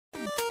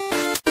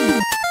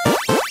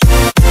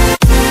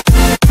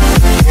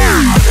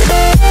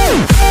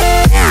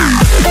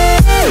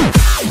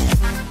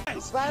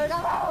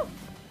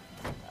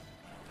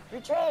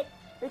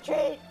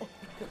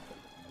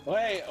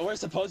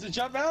supposed to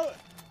jump out?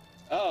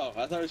 Oh,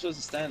 I thought we were supposed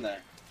to stand there.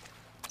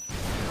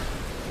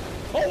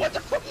 Oh, what the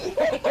fuck?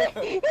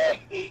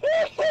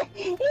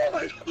 Oh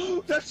my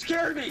god, that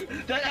scared me.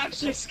 That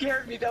actually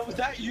scared me. Was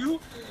that you?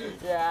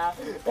 Yeah.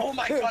 Oh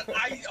my god,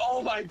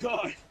 oh my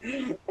god.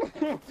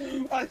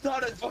 I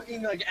thought a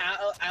fucking like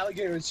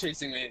alligator was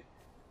chasing me.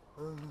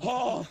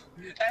 Oh,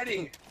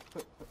 Eddie.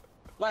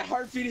 My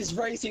heartbeat is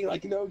racing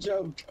like no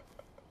joke.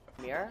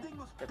 Mirror?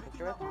 The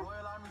picture of her?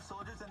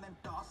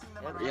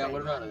 Yeah,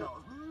 what about it?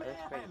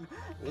 That's great.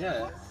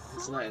 Yeah,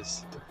 it's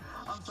nice.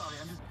 I'm sorry,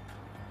 I'm just...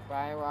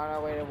 Brian, we're on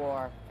our way to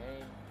war.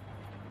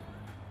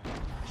 Hey.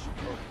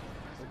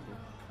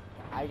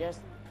 I just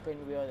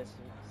couldn't wheel this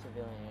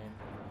civilian.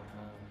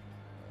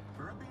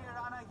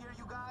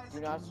 Do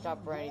not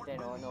stop for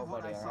anything or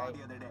nobody, alright?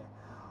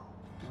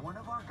 One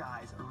of our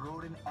guys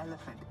rode an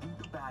elephant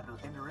into battle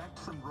and wrecked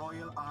some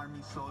Royal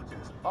Army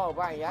soldiers. Oh,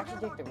 Brian, you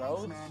actually take the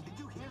roads? Man, did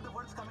you hear the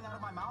words coming out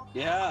of my mouth?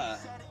 Yeah.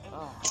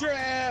 Oh.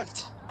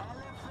 Drift!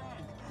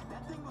 Elephant!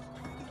 That thing was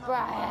picking up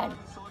Brian!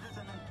 Army soldiers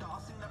and then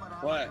tossing them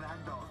around what? like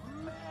ragdolls.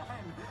 Man!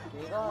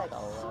 You go like a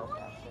love,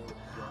 actually.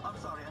 I'm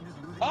sorry, I'm just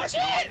losing Oh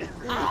shit!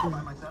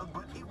 by myself,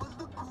 but it was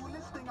the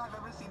coolest thing I've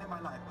ever seen in my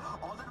life.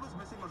 All that was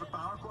missing was a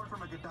power chord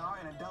from a guitar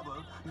and a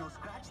double. No,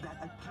 scratch that,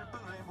 a triple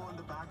rainbow in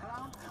the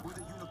background with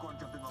a unicorn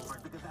jumping over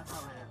it, because that's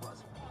how rare it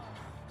was.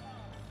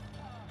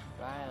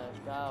 Brian, let's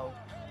go.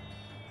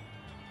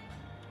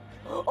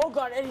 Oh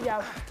god, Eddie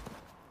down!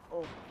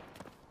 Oh.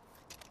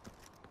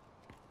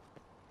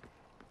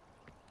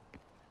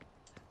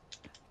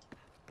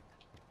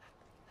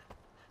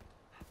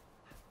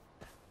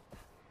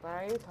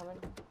 Brian, are you coming?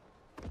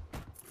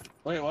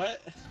 Wait,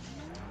 what?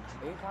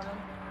 Are you coming?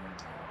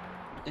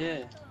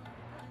 Yeah.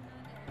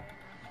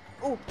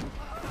 Oh!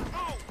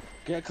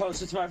 Get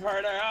closer to my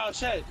partner. Oh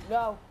shit!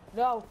 No,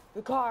 no,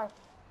 the car.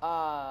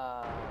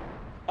 Oh,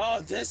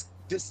 this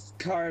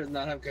car does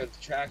not have good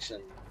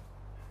traction.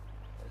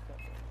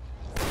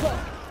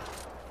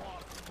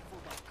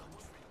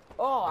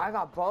 Oh, I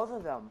got both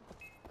of them.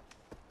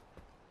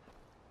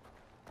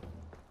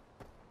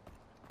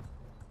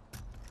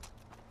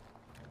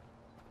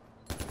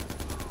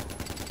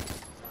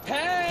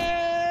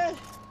 Hey!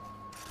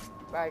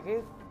 Right,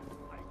 you.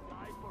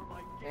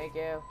 Thank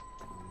you.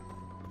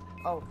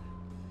 Oh.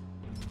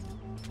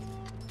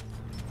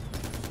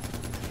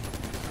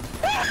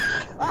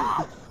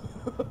 Ah!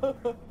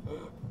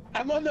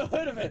 I'm on the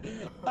hood of it.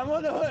 I'm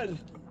on the hood.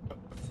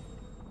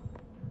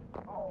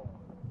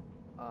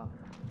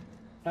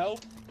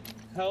 Help!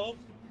 Help!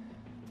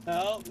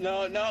 Help!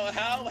 No! No!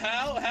 Help!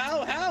 Help!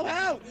 Help! Help!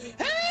 Help!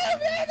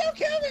 Help! Man, don't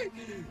kill me!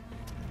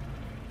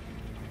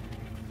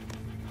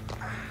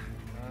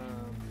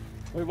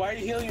 Wait, why are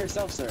you healing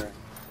yourself, sir?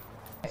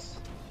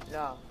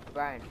 No,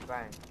 Brian.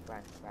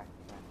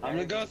 I'm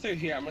gonna go through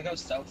here. I'm gonna go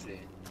stealthy.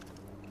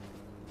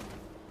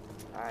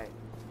 Alright,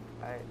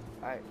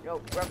 no,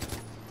 bro.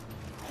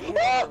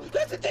 Oh!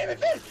 That's a demon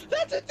fish!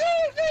 That's a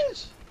demon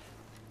fish!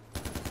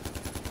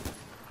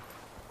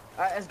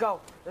 Alright, let's go.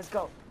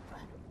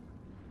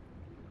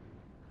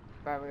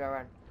 Brian, we gotta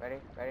run. Ready?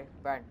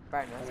 Brian,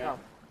 let's go.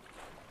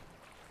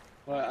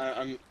 Well,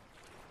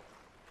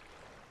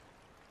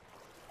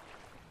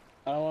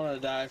 I don't want to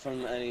die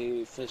from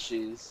any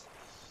fishies.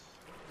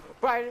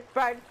 Brian,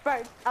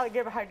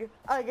 alligator behind you.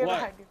 Alligator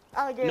behind you.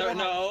 Alligator behind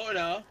you.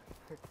 No.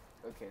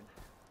 Okay.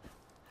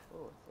 Oh,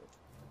 what's this?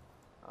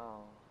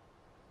 Oh.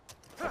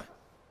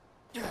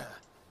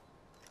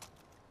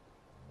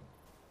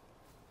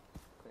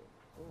 Great.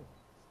 Ooh.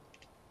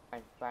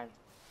 Brian.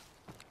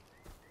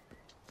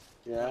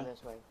 Yeah? Go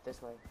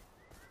this way.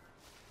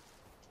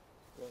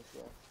 Yes.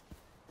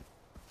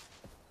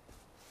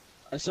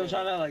 I'm still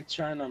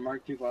trying to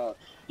mark people out.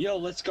 Yo,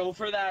 let's go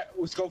for that.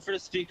 Let's go for the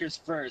speakers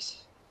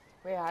first.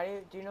 Wait,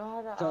 do you know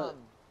how to,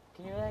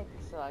 can you like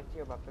select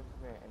your weapon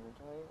from your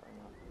inventory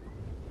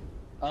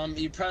or not?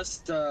 You press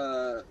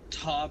the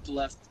top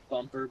left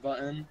bumper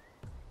button.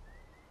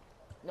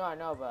 No, I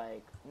know, but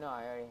like, no,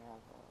 I already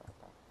have all that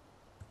stuff.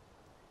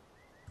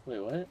 Wait,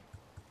 what? What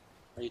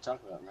are you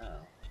talking about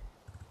now?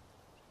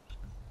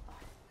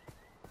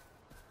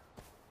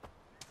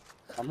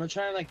 I'm gonna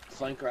try and like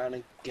flank around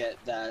and get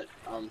that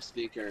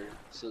speaker.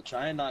 So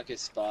try and not get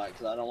spot,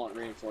 because I don't want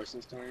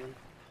reinforcements coming in.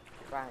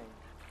 Brian,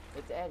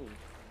 it's Eddie.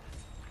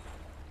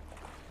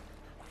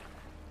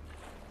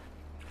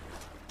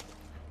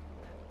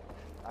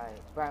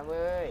 Alright, Brian,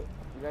 wait.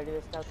 You gotta do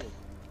this stealthy.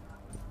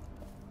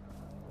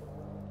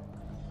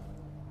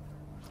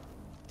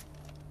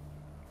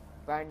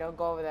 Brian, don't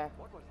go over there.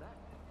 What was that?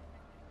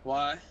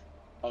 Why?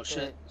 Oh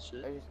shit.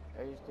 I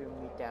just threw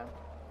meat down.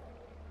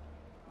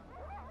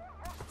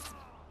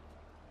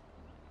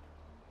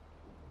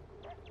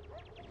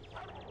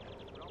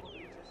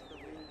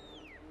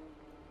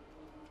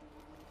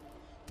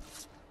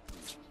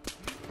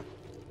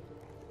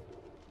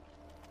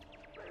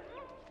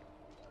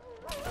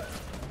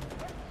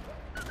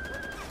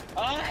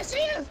 Oh, I see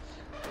him!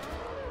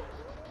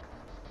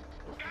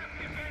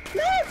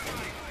 No!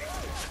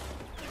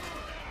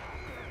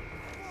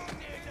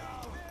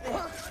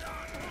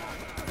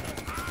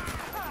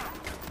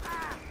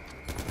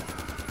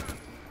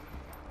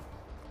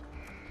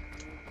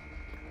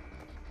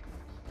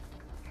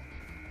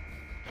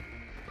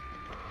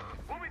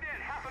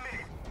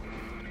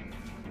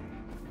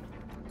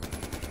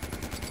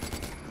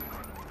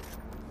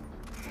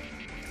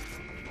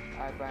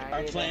 Brian.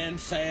 Our plan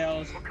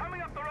failed. We're coming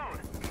up the road.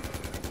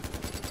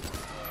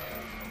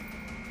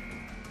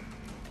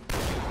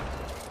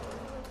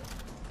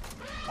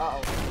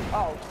 Uh-oh.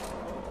 Uh-oh.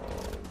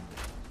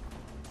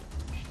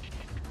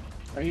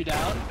 Are you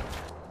down?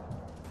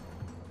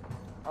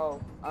 Oh,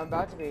 I'm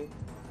about to be.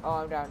 Oh,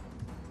 I'm down.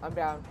 I'm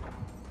down.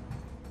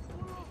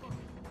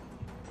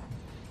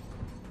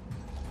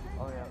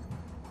 Oh, yeah.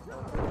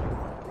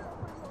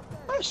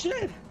 Oh,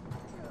 shit!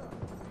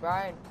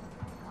 Brian.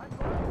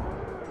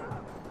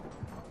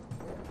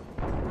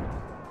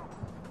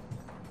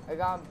 I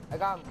got him. I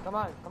got him. Come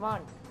on. Come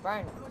on.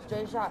 Brian,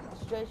 straight shot.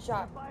 Straight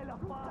shot.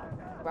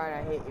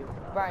 Brian, I hate you.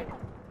 Brian.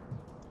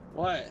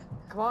 What?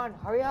 Come on.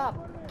 Hurry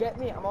up. Get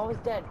me. I'm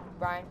almost dead.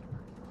 Brian.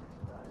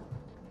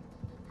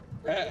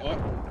 Hey, what?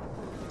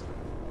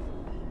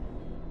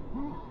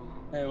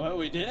 Hey, what?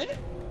 We did it?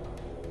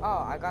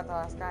 Oh, I got the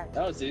last guy.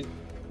 That was easy.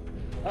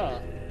 Oh,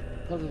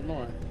 there's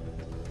more.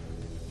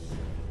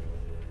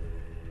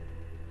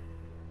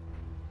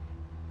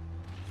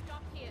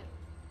 Stop here.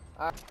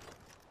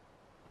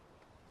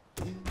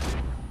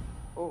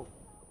 Oh,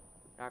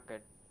 not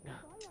good.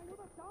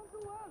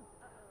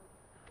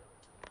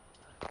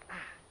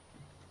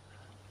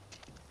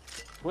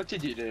 What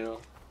did you do?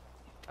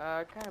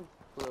 Kind of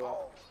blew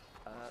up.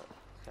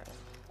 Certain...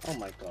 Oh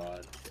my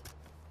god.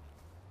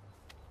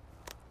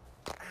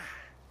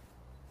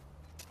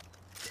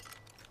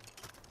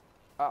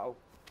 Uh-oh.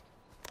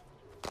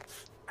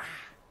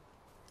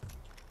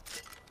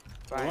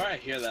 When I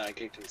hear that, I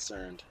get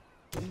concerned.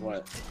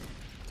 What?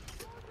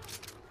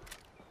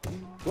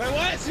 Wait,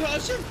 what? Slow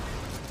motion?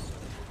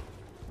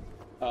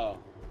 Oh.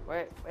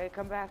 Wait,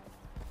 come back.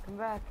 Come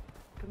back.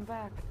 Come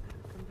back.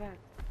 Come back.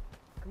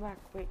 Come back.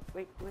 Wait.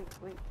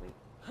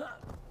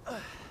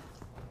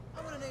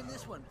 I'm gonna name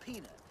this one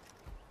Peanut.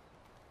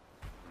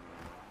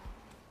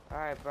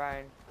 Alright,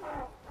 Brian.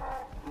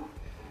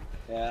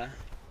 Yeah?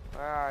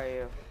 Where are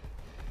you?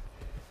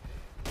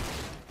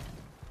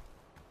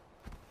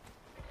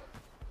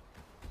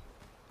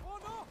 Oh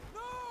no,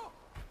 no!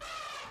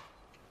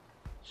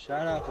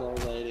 Shut up,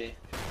 old lady.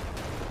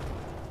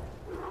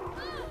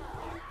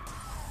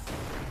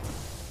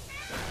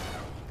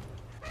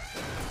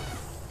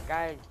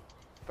 Guys,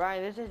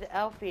 Brian, this is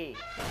Elfie.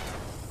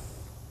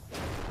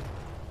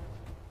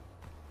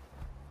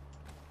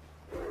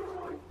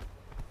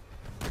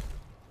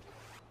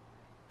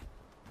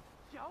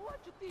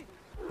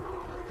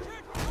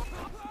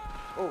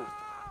 Oh.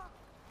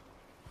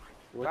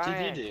 What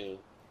Brian. did you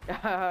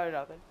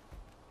Nothing.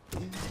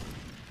 do?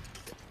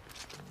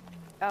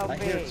 I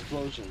hear Elfie.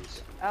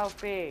 explosions.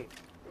 Elfie.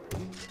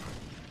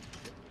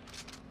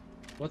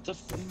 What the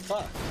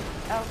fuck?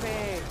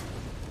 Elfie.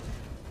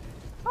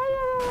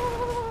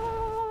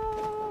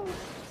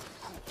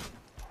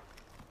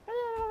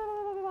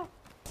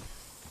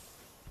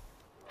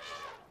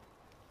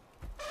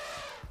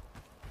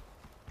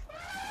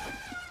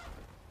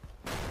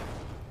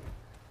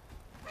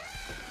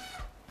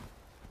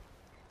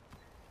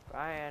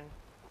 Brian.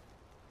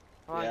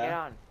 Come on,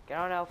 Yeah? Get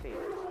on, Elfie.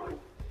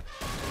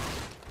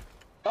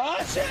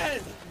 Oh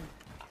shit!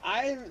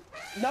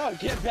 No,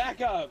 get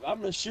back up. I'm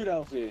gonna shoot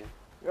Elfie.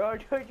 Yo,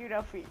 don't shoot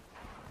Elfie.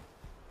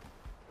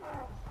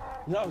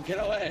 No, get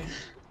away.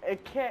 I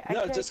can't.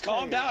 No, just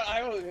calm down.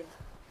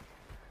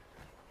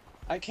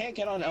 I can't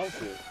get on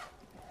Elfie.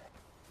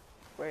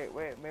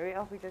 Wait. Maybe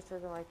Elfie just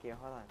doesn't like you.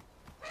 Hold on.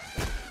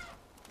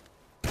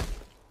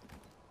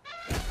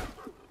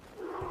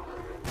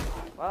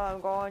 Well,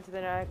 I'm going to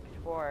the next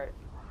fort,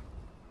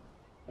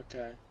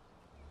 Okay.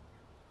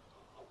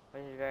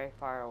 which is very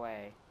far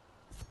away.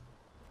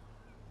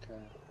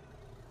 Okay.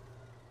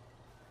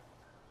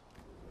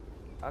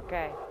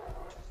 Okay.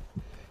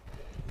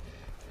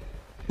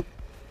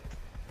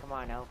 Come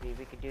on, Elfie.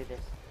 We can do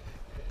this.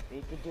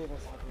 We can do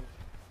this, Elfie.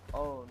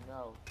 Oh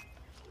no.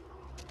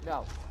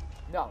 No,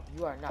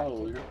 you are not.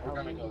 Oh, taking we're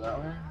gonna Elfie. go that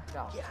way?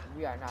 No,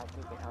 we are not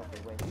taking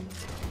Elfie with you.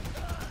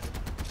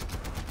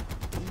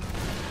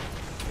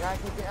 You're not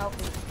taking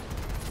Elfie.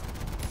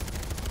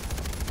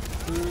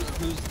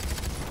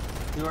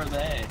 Who are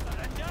they?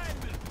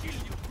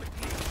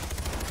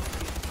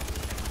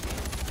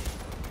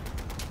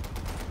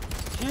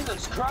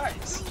 Jesus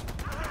Christ!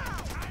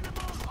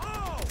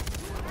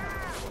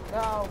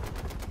 No.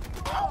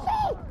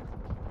 Elfie!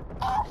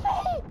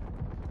 Elfie!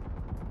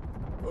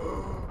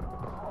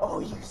 Oh,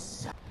 you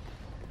suck.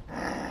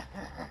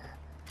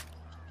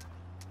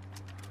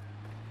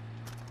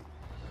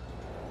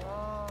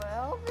 Oh,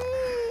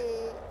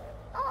 Elfie!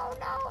 Oh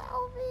no,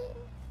 Elfie!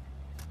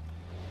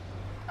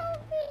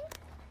 Elfie!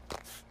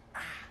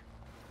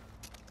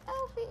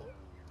 Elfie!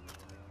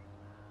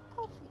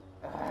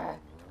 Elfie!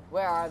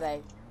 Where are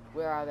they?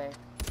 Where are they?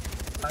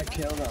 I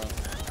killed them.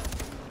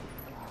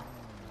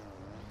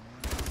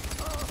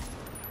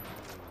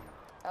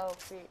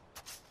 Elfie.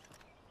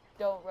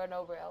 Don't run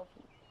over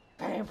Elfie.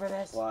 Paying for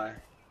this. Why?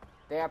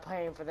 They are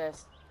paying for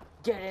this.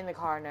 Get in the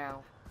car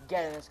now.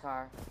 Get in this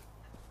car.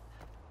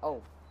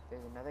 Oh,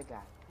 there's another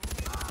guy.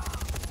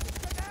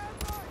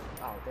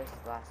 Oh, this is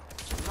the last.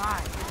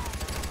 Mine.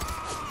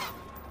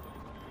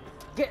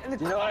 Get in the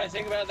car. You know what I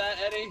think about that,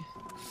 Eddie?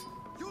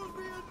 You'll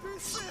be in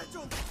peace,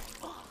 Virgil.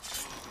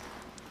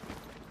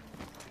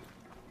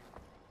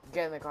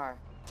 Get in the car.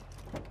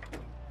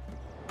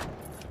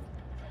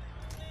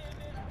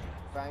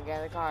 Brian, get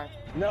in the car.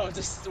 No,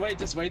 just wait.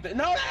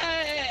 No,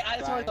 hey, I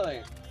just want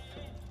Brian. something.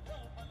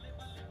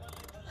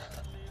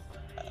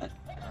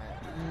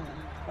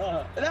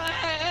 Alright. No,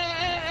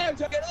 hey, I'm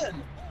trying to get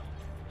in.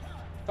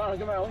 Fine, I'll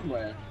get my own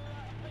way.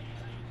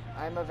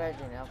 I'm a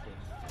virgin, Elfie.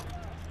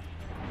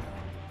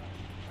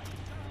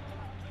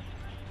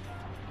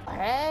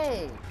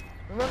 Hey!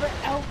 Remember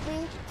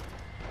Elfie?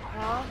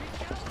 Huh?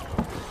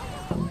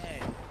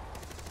 Hey.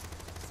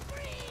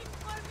 Scream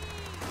for me!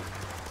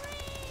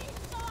 Scream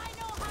so I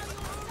know how you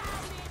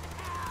sound in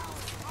hell!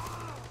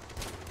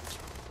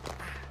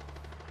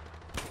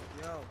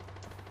 Yo.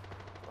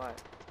 What?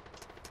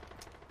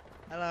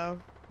 Hello.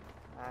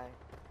 Hi.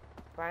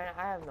 Brian,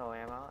 I have no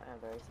ammo, and I'm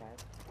very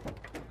sad.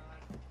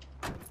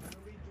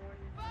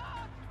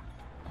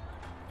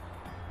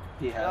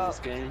 He has No. this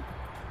game.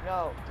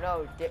 No,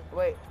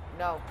 wait,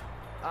 no.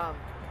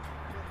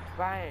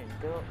 Brian,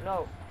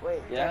 no,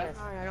 wait, Yeah? Dennis.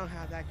 Sorry, I don't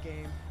have that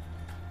game.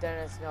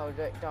 Dennis, no,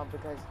 don't,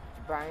 because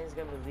Brian's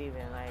gonna be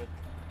leaving in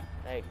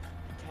like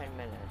 10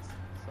 minutes.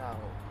 So,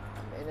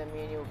 and then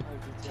me and you will play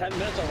GTA. 10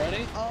 minutes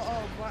already?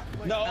 Oh,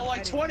 what? No, I'm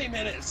like Eddie. 20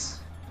 minutes.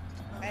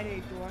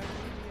 Eddie, do I need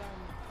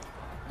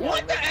Yeah,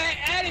 What the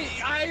but- Eddie?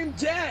 I'm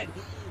dead.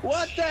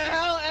 What the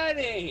hell,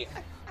 Eddie?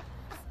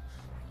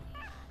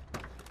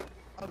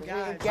 Oh, You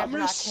God. get I'm for gonna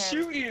not caring-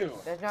 shoot you.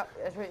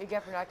 That's what you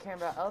get for not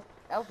caring about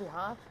Elfie,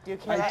 huh? Do you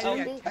care I about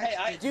didn't- Elfie?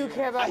 Hey, Do you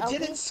care about I Elfie?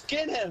 didn't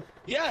skin him.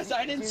 Yes,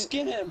 I didn't Do-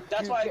 skin him.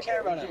 That's Do why I you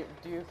care about him.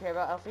 Do you care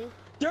about Elfie?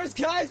 There's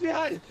guys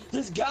behind.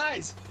 There's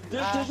guys.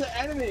 There's an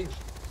enemy.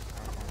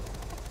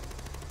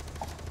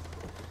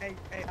 Hey,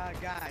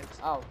 guys.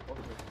 Oh,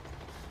 okay.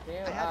 Can you,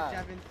 I have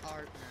Devin's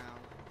art now.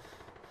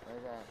 what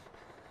is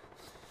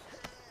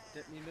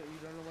that? You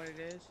don't know what it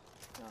is?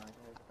 No,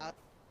 I don't.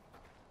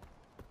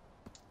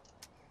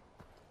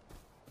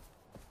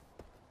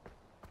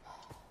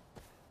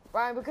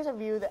 Brian, because of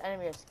you, the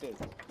enemy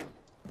escaped.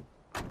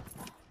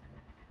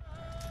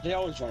 They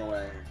always run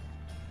away.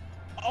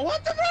 Oh,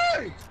 what the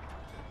fuck?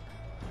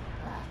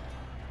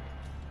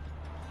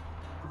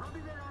 Ruby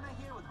Verona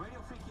here with Radio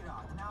Freaky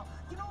Rock. Now,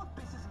 you know what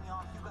pisses me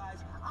off, you guys?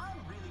 I'm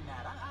really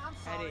mad. I'm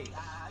sorry. Eddie.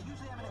 I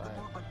usually am in a good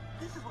mood, but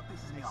this is what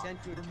pisses me I off. sent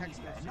you a The text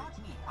media, and message. not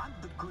me. I'm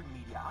the good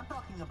media. I'm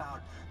talking about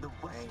the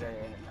Western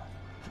it. media.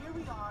 Here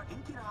we are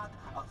in Kirat,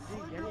 a Did you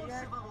get it full-blown yet?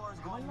 civil war is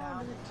How going long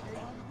down, did it take?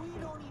 and we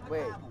don't even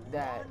Wait, have one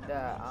that mention of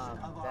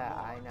our that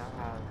war. I now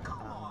have Come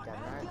on,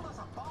 Devin, man, right? give us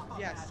a bump on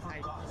Yes, that, for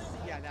God's sake.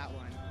 yeah, that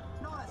one.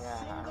 Not a Yeah,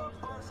 single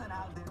I- person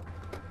out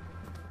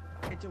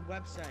there. It's a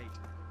website.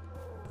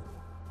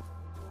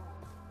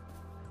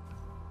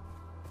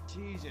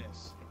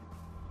 Jesus.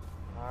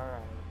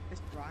 Alright. Is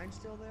Brian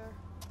still there?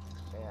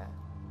 Yeah.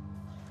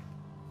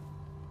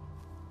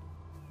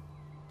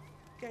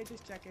 Okay,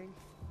 just checking.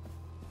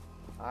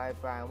 Alright,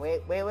 Brian.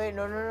 Wait,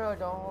 no,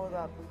 don't hold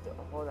up.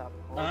 Hold up.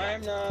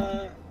 I'm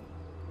not.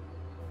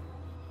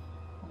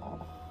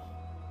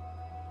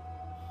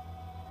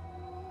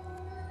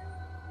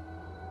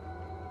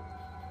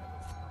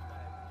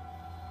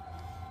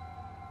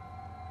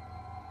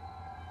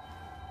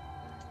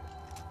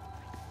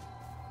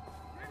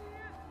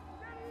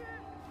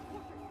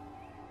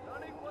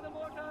 Running for the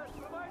mortar,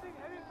 providing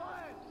heavy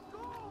fire. Go!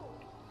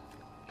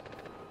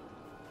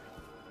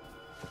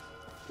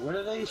 What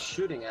are they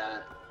shooting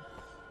at?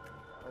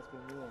 Let's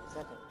be me in a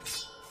second.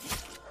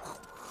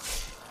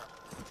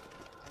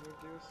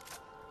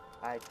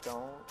 I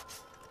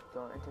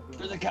don't intervene.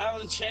 There's a guy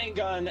with a chain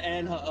gun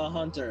and a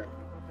hunter.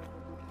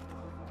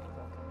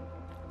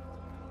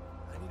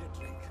 I need a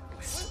drink.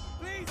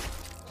 Please!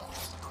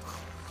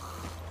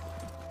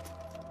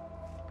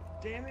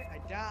 Damn it, I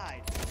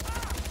died.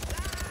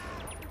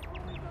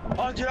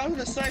 Oh, dude, I'm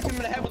gonna snipe him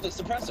in the head with a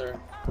suppressor.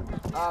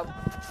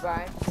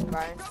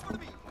 Brian.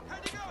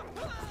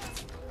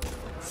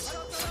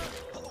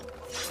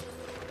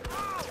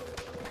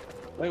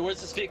 Wait,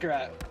 where's the speaker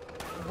at?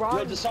 Run!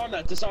 Yo, disarm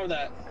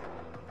that.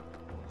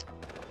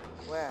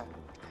 Where?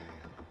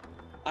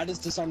 I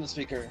just disarmed the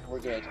speaker. We're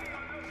good.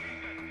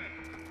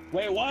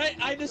 Wait, what?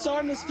 I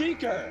disarmed the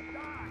speaker!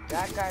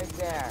 That guy's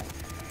there.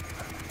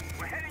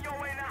 We're heading your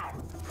way now.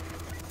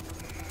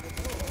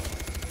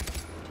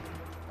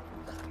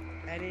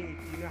 Eddie,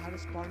 do you know how to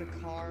spawn a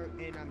car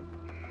in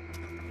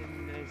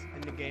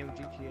the game of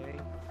GTA?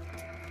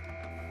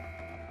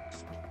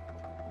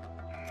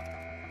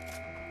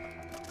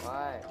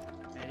 What?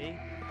 Eddie,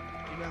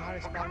 do you know how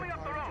to spawn a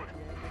car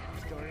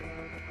in GTA? Story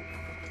mode?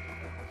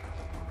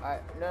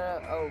 Alright,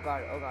 no, oh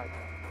god.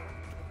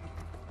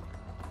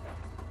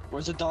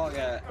 Where's the dog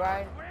at?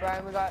 Brian,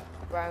 we got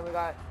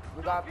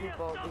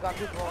people. We got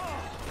Bogey.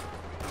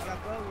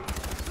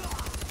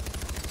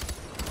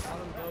 Call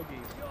him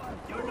Bogey.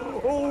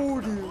 Oh,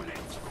 dude.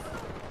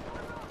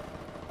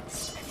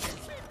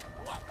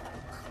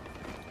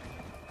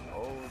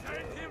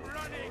 Send him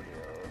running!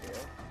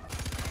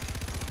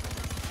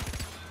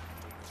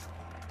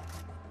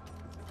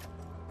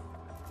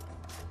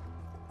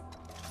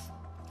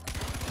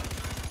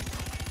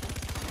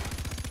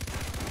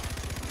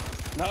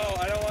 No,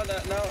 I don't want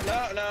that. No,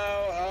 no,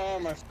 no. Oh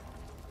my.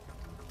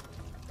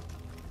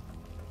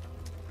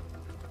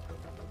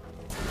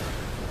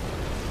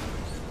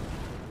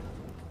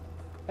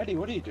 Eddie,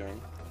 what are you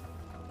doing?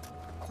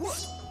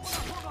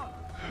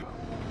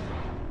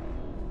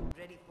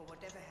 Ready for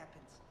whatever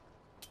happens.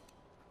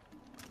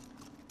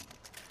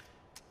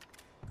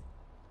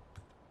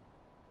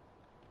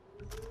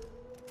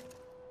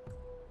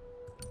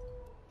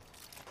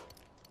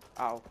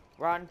 Oh,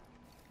 run.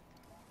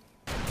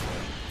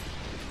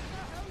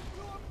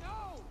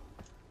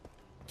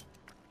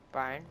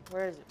 Brian,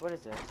 what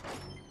is this?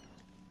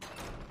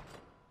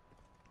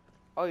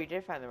 Oh, you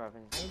did find the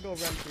weapons. I'm gonna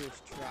go run through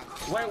this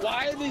trap. Wait,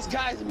 why are these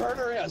guys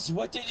murdering us?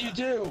 What did you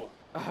do?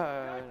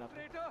 Nothing.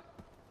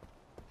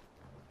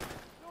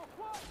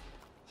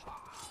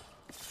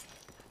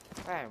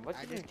 Brian, what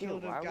I did you just do?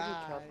 killed a Why would you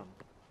guy. kill them?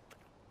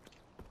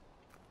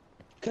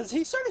 Cause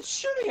he started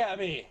shooting at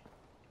me.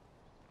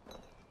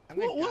 I'm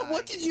gonna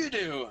What die. did you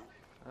do?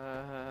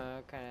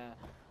 Kinda.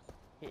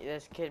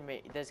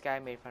 This guy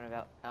made fun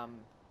of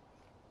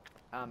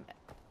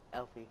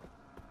Elfie.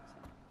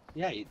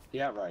 Yeah,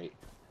 yeah, right.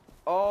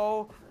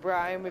 Oh,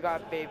 Brian, we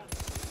got babe.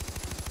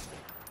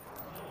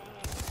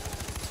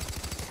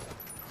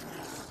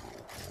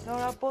 No,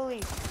 not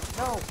bully.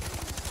 No.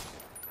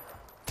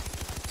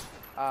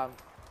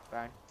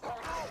 Brian.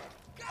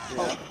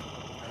 Oh,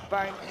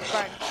 Brian.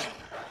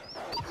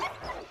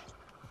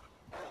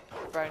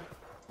 Brian.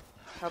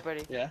 Help,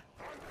 buddy. Yeah.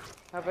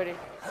 Help, buddy.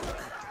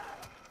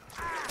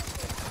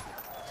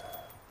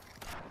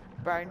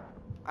 Brian,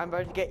 I'm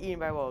about to get eaten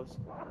by wolves.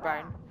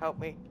 Brian, help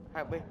me.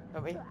 Help me.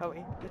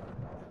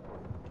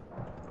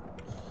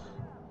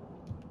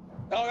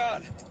 Oh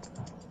God.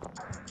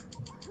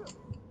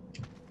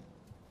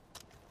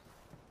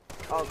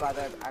 Oh God,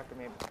 they're after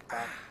me.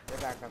 They're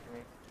back after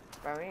me.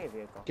 Brian, we need a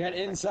vehicle. Get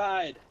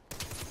inside.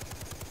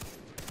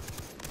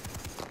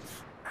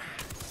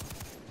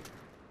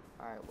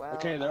 Alright, well.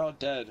 Okay, they're all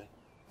dead.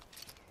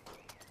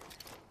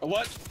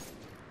 What?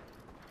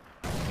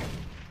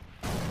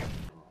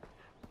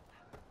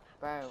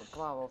 Brian,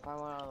 come on, we'll find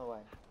one on the way.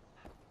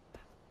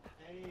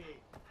 Hey,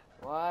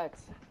 What?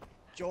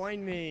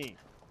 join me.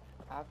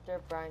 After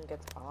Brian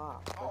gets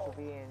off, which will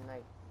be in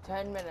like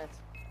 10 minutes.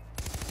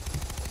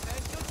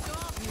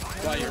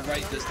 Well, you're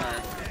right this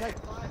time.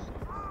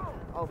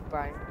 Oh,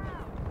 Brian.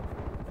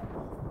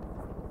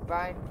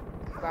 Brian.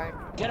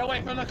 Get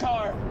away from the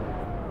car.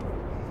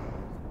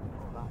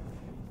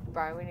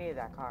 Brian, we need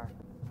that car.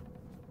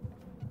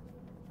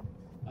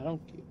 I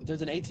don't.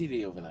 There's an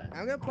ATV over there.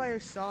 I'm gonna play a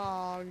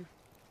song.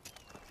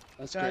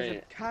 That's Guys, great.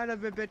 it's kind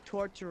of a bit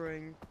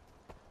torturing.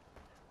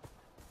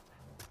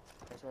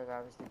 That's why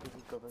obviously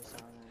people go by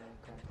song and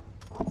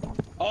then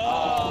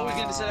Oh, we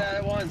can sit that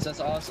at once. That's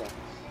awesome.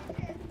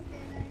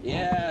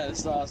 Yeah,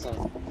 that's awesome.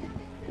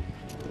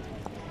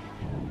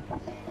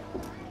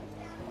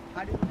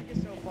 How do you like it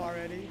so far,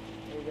 Eddie?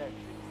 Very good.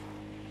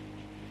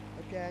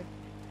 Okay.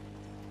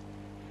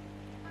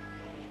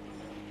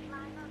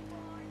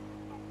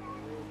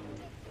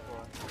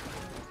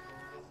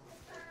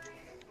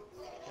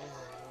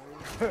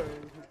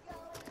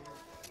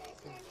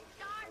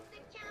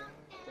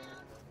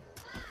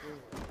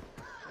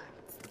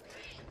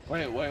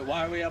 Wait,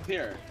 why are we up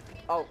here?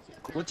 Oh,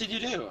 What did you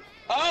do?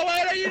 Oh,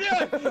 what are you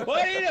doing?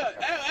 What are you doing?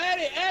 Oh,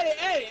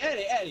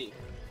 Eddie.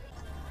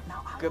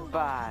 Now, I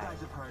Goodbye. don't know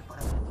if you guys have heard,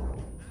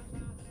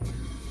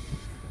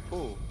 but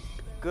ooh,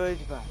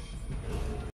 goodbye.